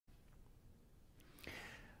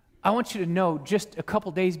I want you to know, just a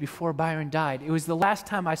couple days before Byron died, it was the last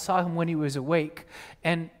time I saw him when he was awake,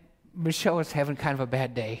 and Michelle was having kind of a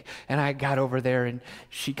bad day, and I got over there, and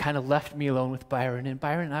she kind of left me alone with Byron, and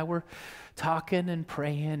Byron and I were talking and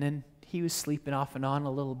praying, and he was sleeping off and on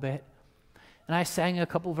a little bit, and I sang a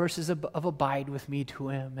couple verses of Abide with Me to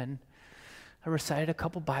him, and I recited a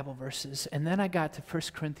couple Bible verses, and then I got to 1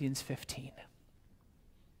 Corinthians 15.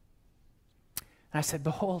 And I said,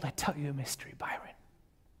 behold, I tell you a mystery, Byron.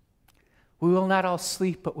 We will not all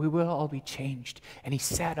sleep, but we will all be changed. And he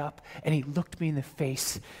sat up, and he looked me in the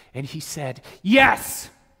face, and he said, yes!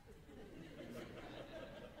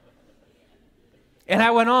 And I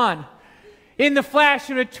went on. In the flash,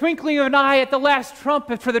 in a twinkling of an eye, at the last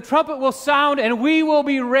trumpet, for the trumpet will sound, and we will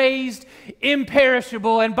be raised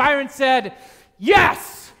imperishable. And Byron said,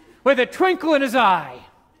 yes! With a twinkle in his eye.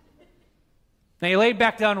 Now he laid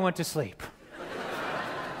back down and went to sleep.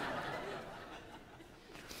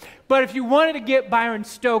 But if you wanted to get Byron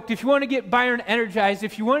stoked, if you wanted to get Byron energized,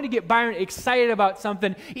 if you wanted to get Byron excited about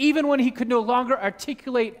something, even when he could no longer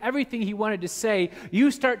articulate everything he wanted to say,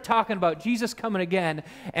 you start talking about Jesus coming again,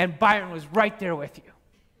 and Byron was right there with you.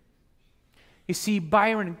 You see,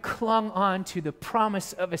 Byron clung on to the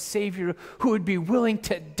promise of a Savior who would be willing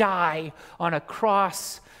to die on a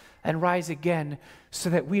cross and rise again, so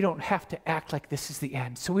that we don't have to act like this is the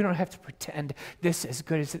end, so we don't have to pretend this is as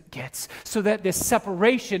good as it gets, so that this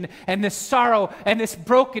separation and this sorrow and this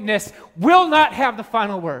brokenness will not have the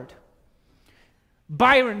final word.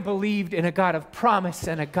 Byron believed in a God of promise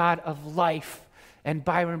and a God of life, and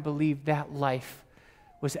Byron believed that life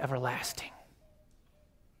was everlasting.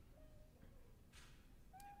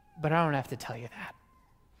 But I don't have to tell you that.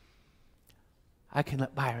 I can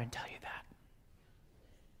let Byron tell you that.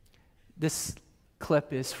 This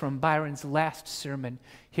clip is from Byron's last sermon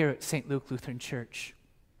here at St. Luke Lutheran Church.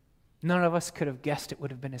 None of us could have guessed it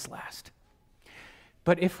would have been his last.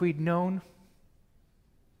 But if we'd known,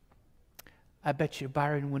 I bet you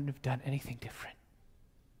Byron wouldn't have done anything different.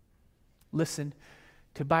 Listen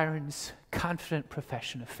to Byron's confident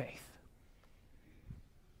profession of faith.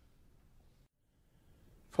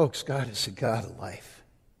 Folks, God is a God of life.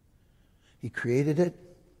 He created it.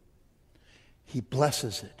 He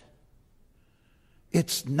blesses it.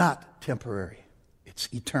 It's not temporary. It's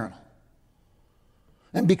eternal.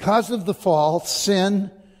 And because of the fall, sin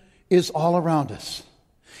is all around us.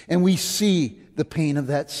 And we see the pain of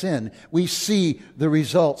that sin. We see the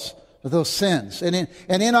results of those sins. And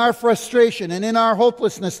in our frustration and in our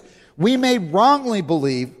hopelessness, we may wrongly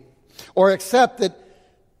believe or accept that,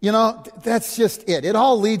 that's just it. It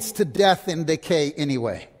all leads to death and decay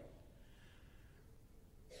anyway.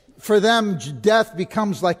 For them, death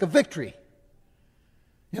becomes like a victory.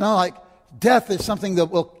 Like death is something that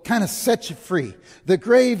will kind of set you free. The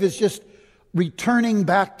grave is just returning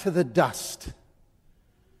back to the dust.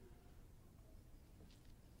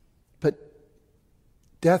 But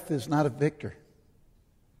death is not a victor.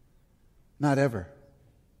 Not ever.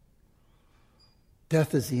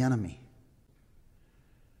 Death is the enemy.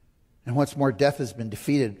 And what's more, death has been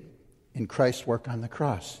defeated in Christ's work on the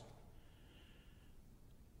cross.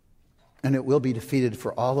 And it will be defeated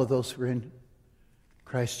for all of those who are in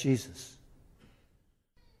Christ Jesus.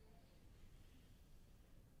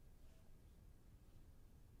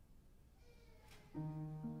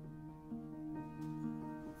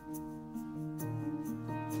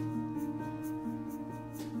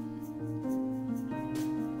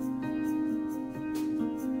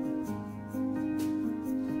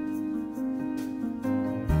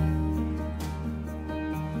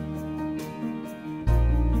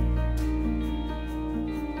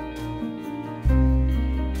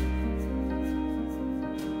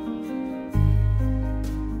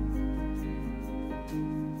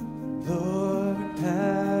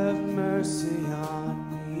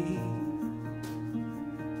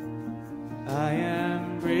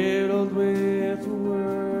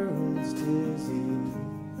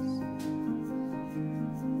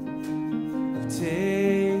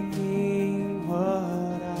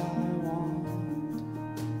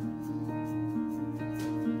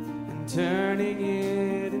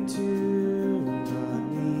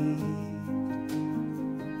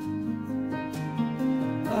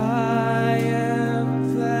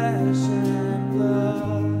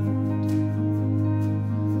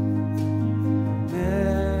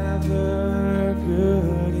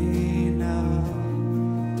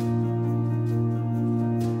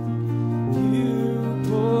 You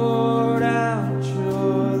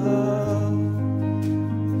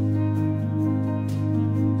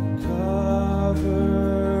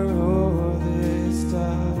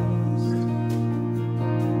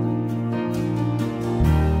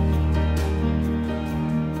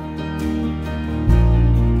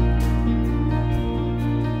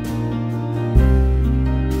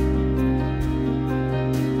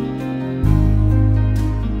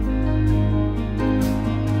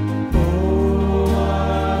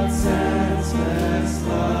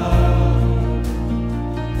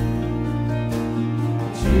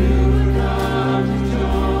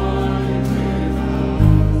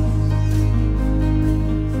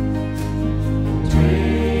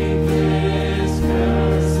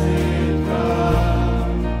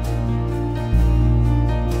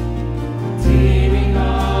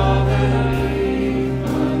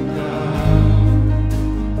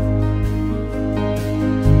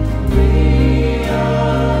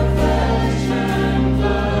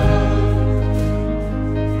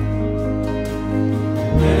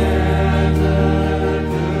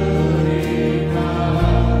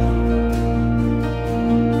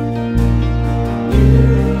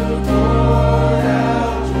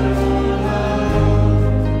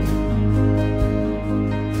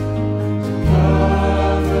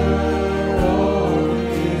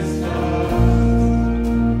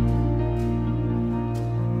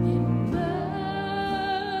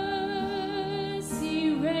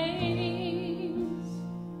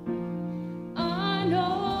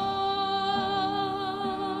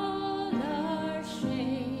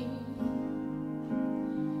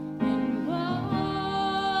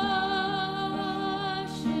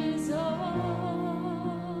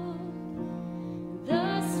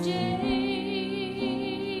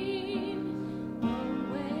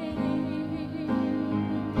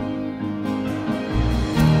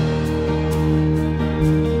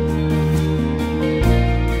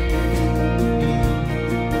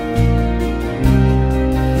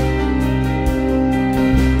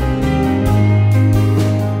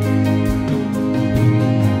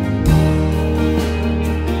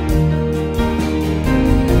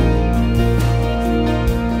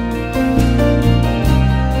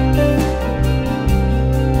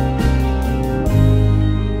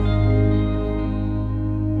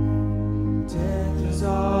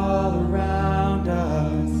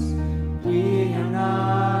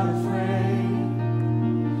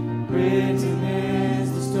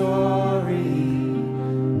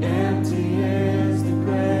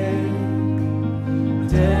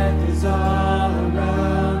dead.